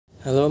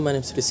Hello, my name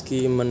is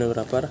Rizky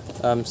Manurapar.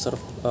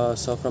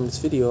 So from this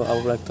video, I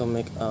would like to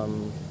make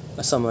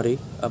a summary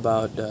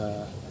about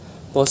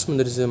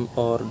postmodernism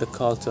or the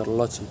cultural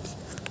logic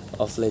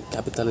of late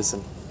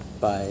capitalism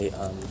by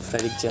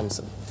Fredric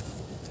Jameson.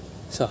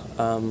 So,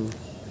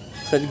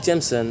 Fredric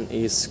Jameson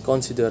is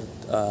considered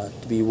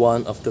to be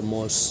one of the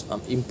most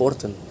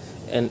important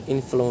and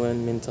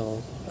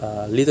influential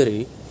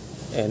literary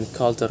and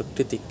cultural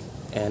critic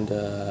and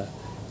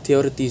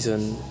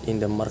theoretician in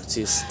the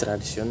Marxist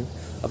tradition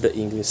of the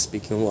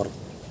English-speaking world.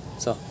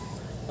 So,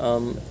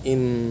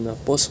 in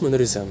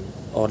postmodernism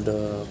or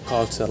the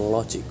cultural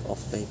logic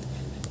of late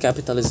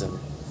capitalism,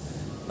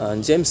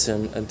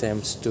 Jameson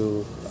attempts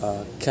to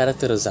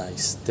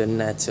characterize the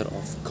nature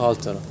of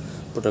culture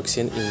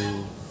production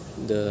in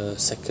the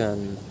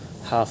second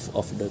half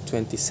of the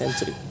 20th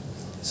century.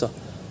 So,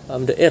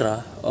 the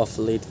era of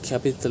late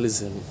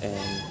capitalism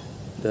and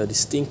the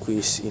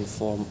distinguished in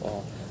form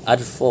or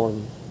other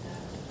form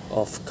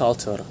of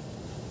culture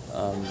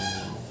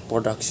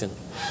production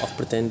of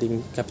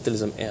pretending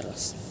capitalism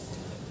eras.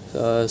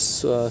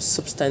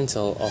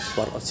 Substantial of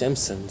part of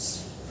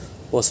Jameson's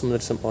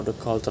postmodernism or the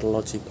cultural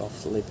logic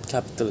of late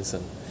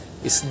capitalism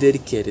is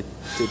dedicated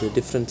to the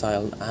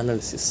differential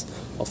analysis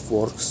of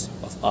works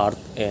of art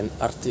and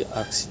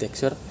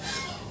architecture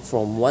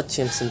from what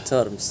Jameson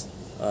terms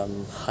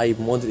high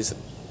modernism.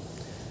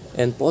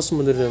 And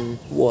postmodern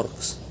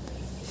works,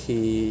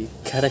 he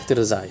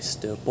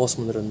characterized the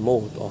postmodern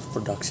mode of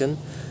production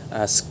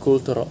as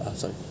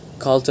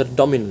culture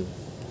dominant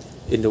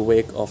in the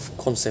wake of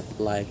concepts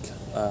like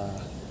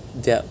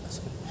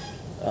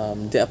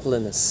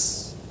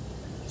Diapolinus,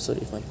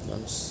 sorry if my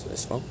pronounce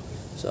is wrong,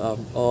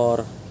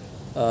 or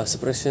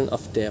suppression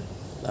of depth,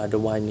 the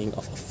winding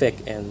of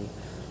effect and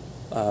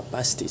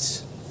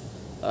pastiche,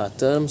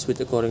 terms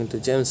which according to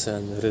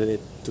Jameson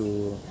relate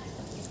to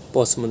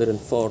postmodern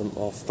form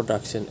of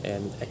production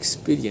and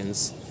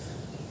experience.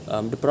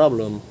 The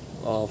problem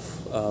of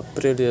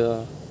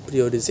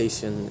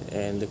periodization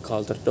and the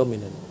culture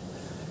dominant.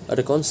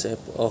 The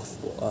concept of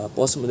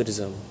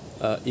postmodernism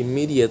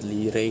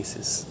immediately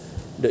raises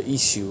the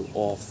issue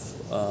of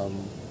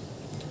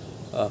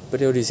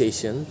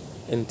periodization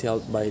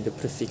entailed by the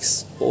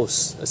prefix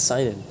post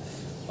assigned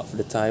of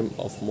the time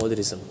of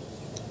modernism.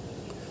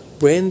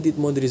 When did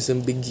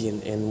modernism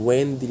begin and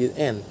when did it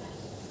end?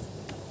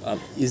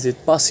 Is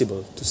it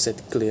possible to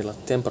set clear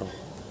temporal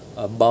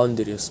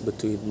boundaries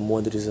between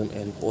modernism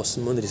and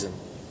postmodernism?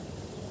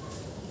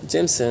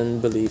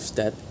 Jameson believes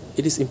that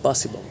it is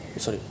possible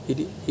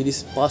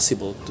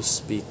to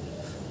speak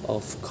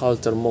of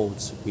culture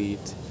modes in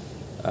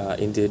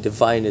the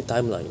defined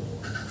timeline.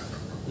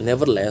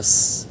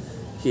 Nevertheless,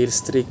 he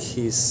restricts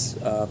his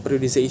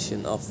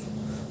periodization of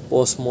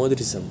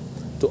postmodernism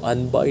to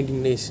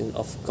unbinding nation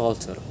of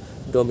culture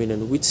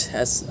dominant, which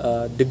has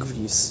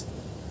degrees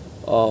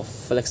of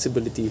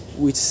flexibility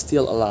which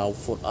still allow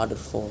for other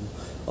form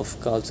of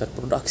culture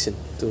production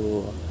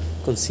to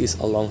consist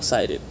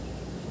alongside it.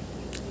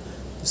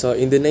 So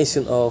in the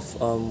nation of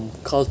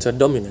culture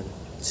dominant,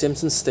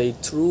 Jameson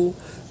stayed true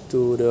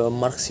to the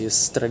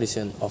Marxist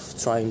tradition of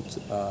trying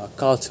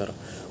culture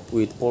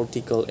with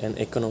political and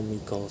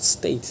economical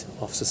state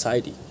of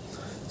society.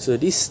 So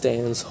this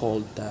stance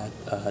holds that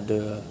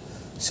the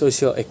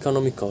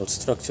socio-economical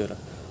structure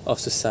of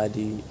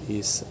society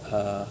is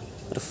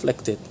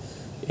reflected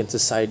in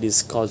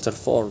society's culture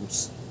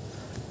forms.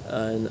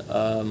 And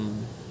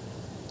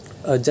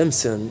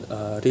Jameson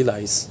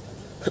relies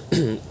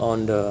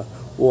on the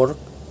work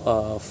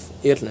of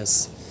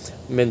Ernest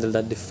Mendel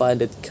that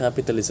divided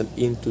capitalism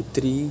into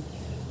three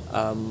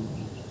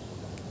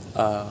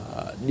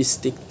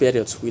distinct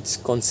periods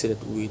which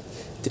considered with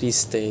three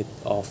states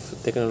of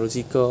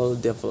technological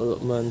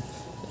development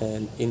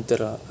and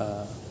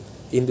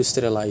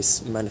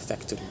industrialized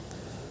manufacturing.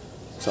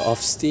 So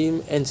of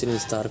steam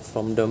engines start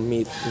from the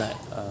mid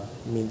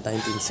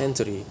 19th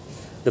century,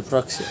 the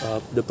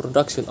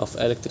production of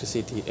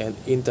electricity and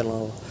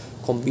internal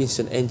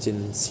combustion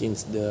engine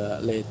since the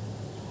late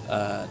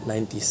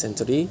 19th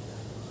century,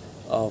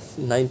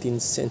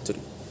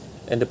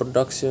 and the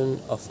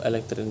production of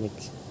electronic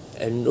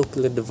and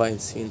nuclear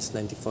devices since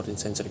 19th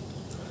century.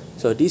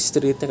 So these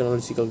three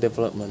technological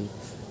development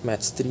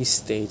match three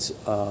stages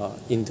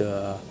in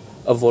the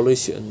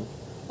evolution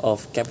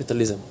of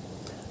capitalism.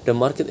 The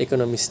market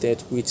economy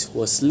state, which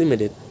was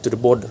limited to the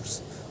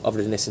borders of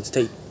the nation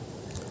state.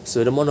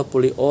 So the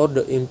monopoly or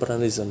the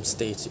imperialism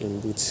stage,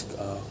 in which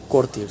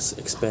courtiers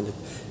expanded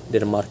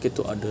their market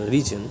to other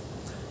regions,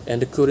 and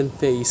the current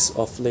phase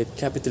of late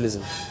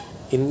capitalism,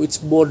 in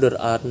which borders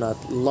are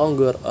not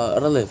longer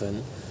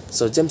relevant.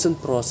 So Jameson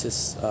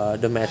process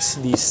the match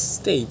this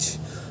stage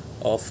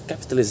of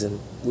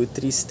capitalism with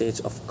three stages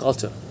of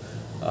culture.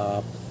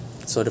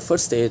 So the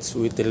first stage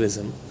with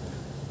realism,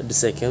 the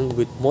second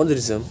with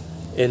modernism,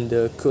 and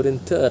the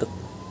current third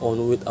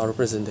on with our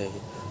present day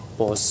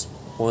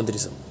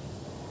postmodernism.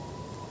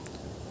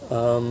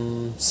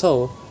 The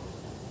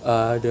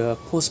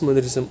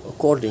postmodernism,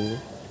 according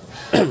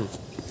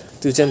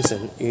to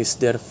Jameson, is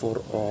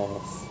therefore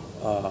of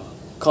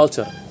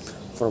culture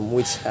from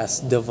which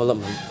has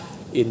development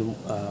in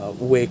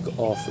wake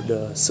of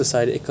the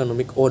society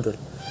economic order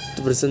to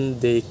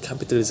present-day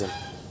capitalism.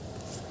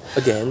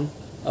 Again,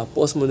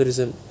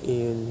 postmodernism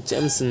in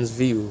Jameson's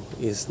view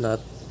is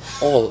not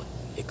all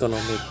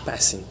economic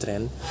passing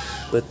trend,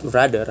 but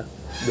rather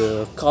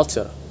the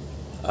culture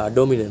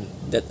dominant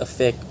that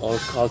affect all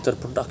culture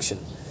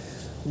production.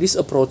 This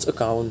approach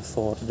accounts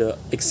for the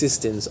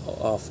existence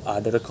of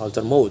other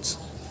culture modes,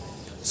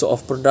 so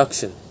of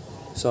production.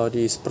 So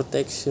this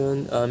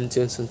protection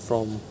Jameson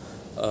from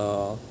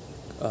uh,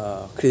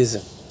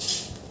 criticism.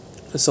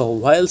 So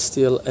while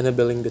still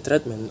enabling the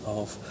treatment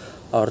of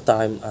our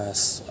time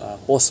as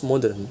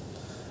postmodern,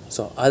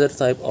 so other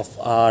type of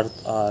art,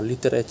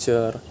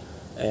 literature,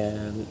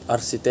 and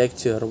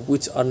architecture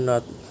which are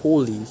not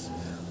wholly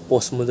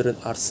postmodern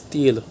are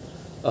still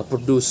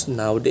produced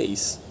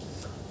nowadays.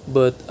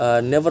 But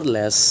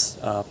nevertheless,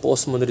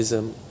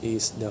 postmodernism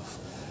is the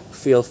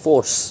field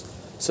force,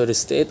 so the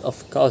state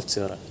of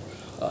culture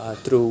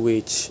through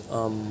which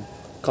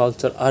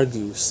culture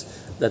argues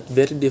that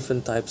very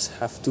different types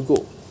have to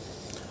go.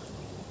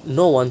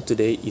 No one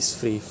today is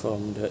free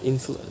from the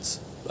influence,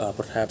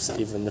 perhaps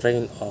even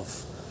reign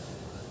of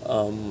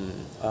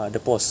the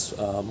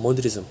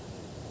postmodernism.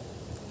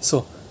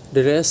 So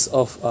the rest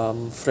of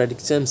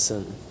Fredric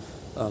Jameson,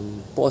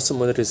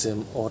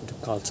 postmodernism or the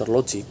culture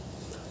logic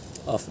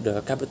of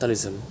the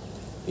capitalism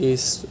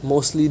is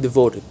mostly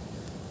devoted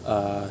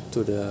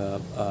to the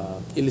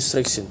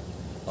illustration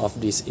of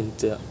this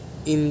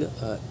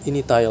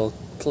initial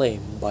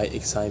claim by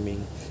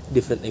examining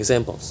different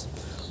examples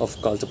of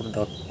culture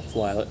product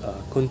while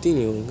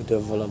continuing the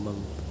development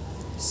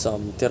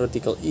some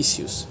theoretical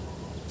issues.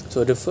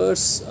 So the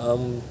first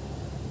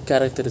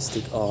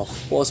characteristic of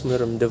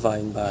postmodernism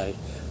defined by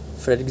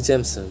Fredric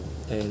Jameson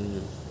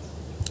in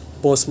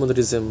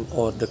postmodernism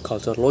or the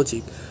cultural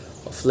logic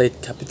of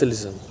late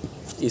capitalism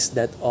is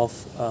that of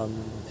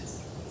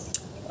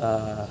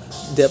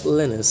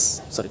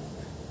depthlessness.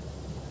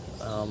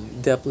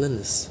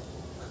 Depthlessness.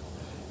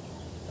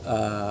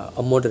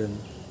 A modern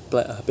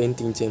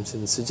painting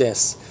Jameson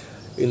suggests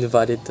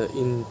invited the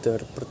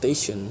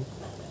interpretation,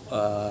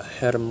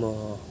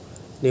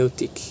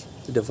 hermeneutic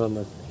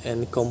development,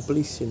 and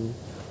completion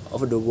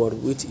of the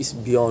world which is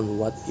beyond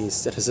what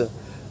is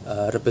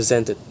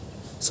represented.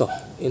 So,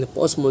 in a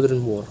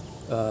postmodern world,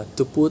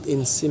 to put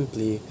in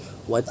simply,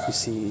 what you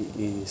see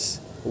is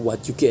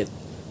what you get,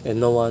 and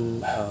no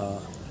one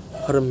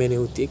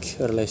hermeneutic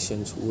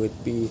relations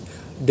would be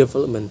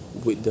development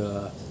with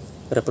the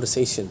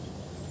representation.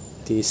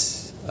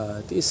 This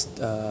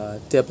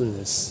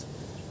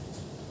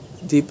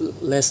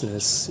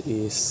deeplessness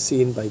is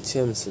seen by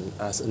Jameson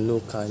as a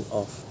new kind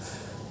of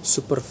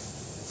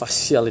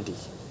superficiality.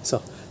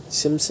 So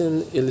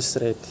Jameson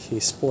illustrates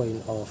his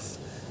point of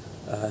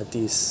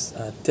this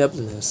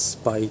depthlessness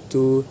by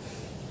two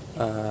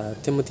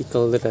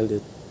thematically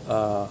related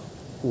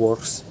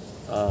works.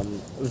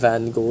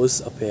 Van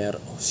Gogh's A Pair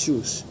of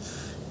Shoes,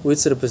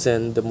 which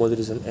represent the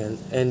modernism, and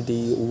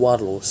Andy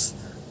Warhol's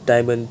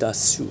Diamond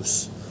Dust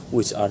Shoes,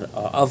 which are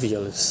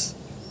obviously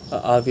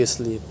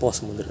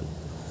postmodern.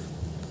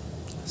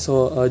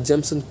 So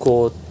Jameson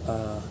quote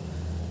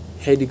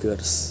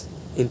Heidegger's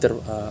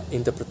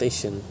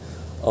interpretation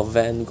of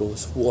Van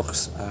Gogh's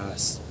works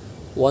as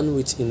one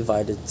which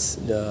invited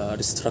the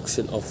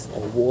destruction of a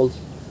whole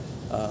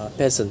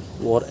peasant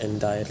war and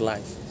dire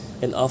life,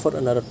 and offered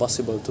another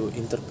possible to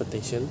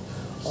interpretation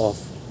of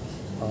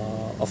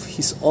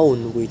his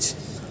own, which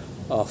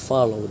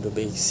follow the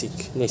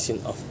basic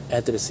notion of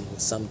addressing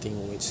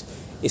something which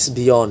is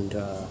beyond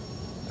the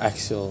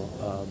actual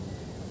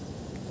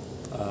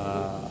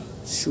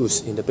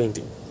shoes in the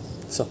painting.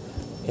 So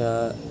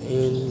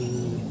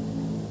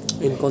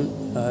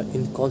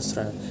in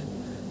contrast,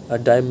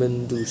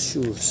 diamond do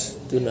shoes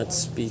do not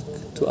speak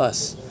to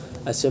us,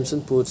 as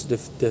Jameson puts the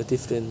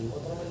different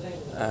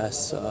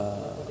as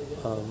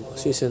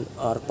associations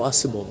are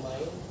possible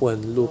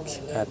when look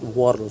at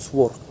Warhol's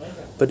work,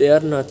 but they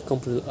are not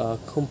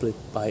complete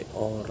by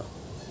or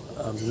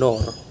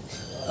nor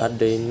are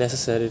they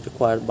necessarily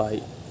required by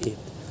it.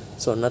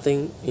 So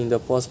nothing in the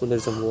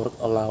postmodernism work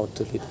allowed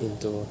to lead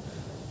into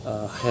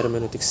a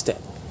hermeneutic step.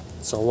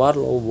 So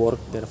Warhol work,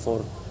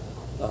 therefore,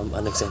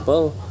 an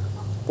example,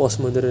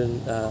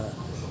 postmodern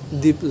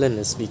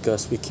deepness,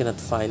 because we cannot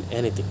find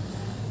anything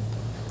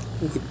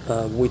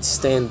which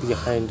stand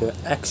behind the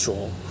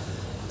actual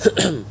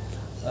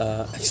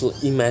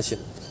imagine.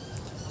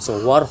 So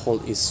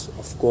Warhol is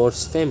of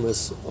course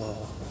famous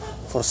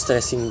for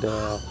stressing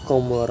the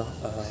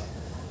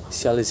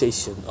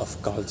commercialization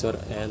of culture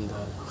and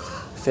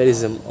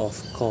fetishism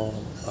of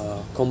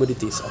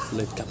commodities of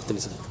late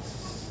capitalism.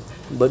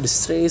 But the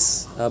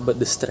stress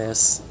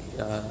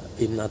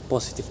is not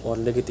positive or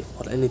negative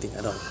or anything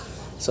at all.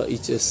 So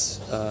it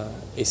just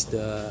is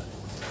the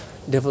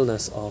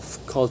devilness of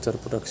culture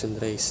production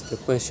raised the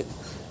question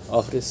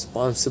of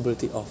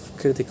responsibility of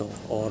critical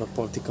or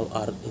political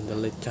art in the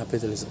late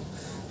capitalism.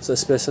 So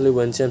especially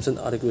when Jameson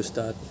argues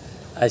that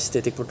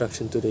aesthetic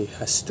production today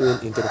has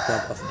turned into the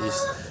part of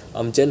this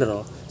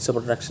general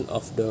subtraction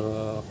of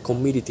the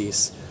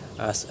commodities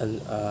as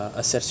an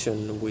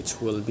assertion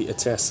which will be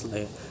addressed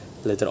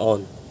later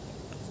on.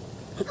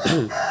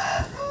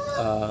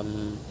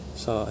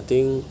 So I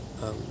think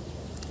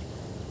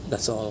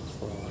that's all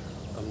for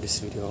this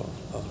video,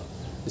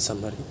 the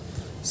summary.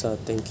 So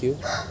thank you.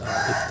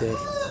 If they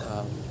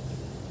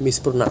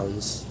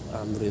mispronounce,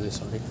 I'm really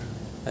sorry.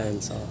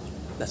 And so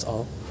that's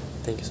all.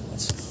 Thank you so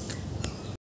much.